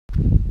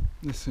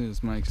This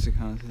is Mike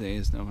Ciccone. Today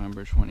is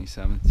November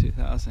 27th,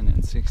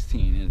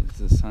 2016. It is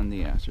the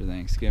Sunday after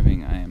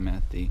Thanksgiving. I am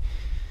at the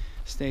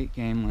State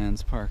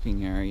Gamelands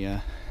parking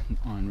area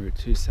on Route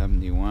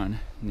 271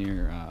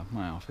 near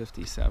mile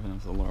 57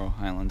 of the Laurel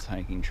Highlands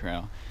Hiking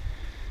Trail.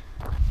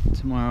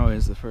 Tomorrow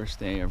is the first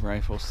day of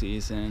rifle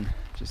season.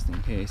 Just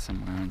in case,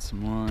 I'm wearing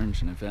some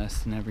orange and a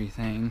vest and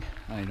everything.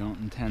 I don't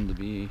intend to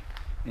be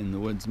in the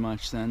woods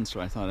much then,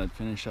 so I thought I'd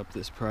finish up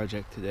this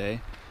project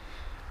today.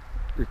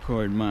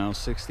 Record miles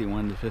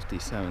 61 to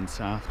 57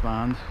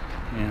 southbound,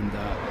 and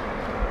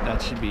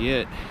that should be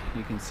it.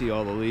 You can see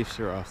all the leaves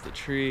are off the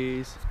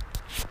trees.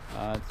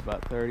 It's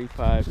about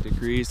 35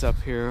 degrees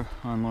up here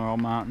on Laurel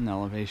Mountain,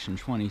 elevation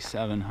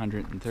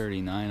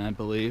 2739, I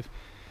believe.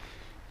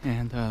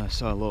 And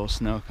saw a little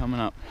snow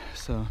coming up,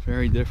 so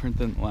very different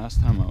than the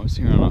last time I was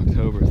here on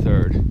October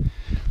 3rd.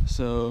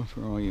 So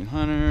for all you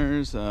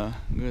hunters,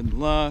 good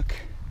luck.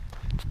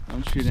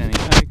 Don't shoot any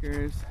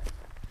hikers.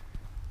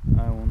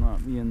 I will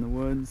not be in the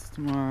woods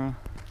tomorrow.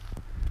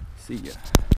 See ya.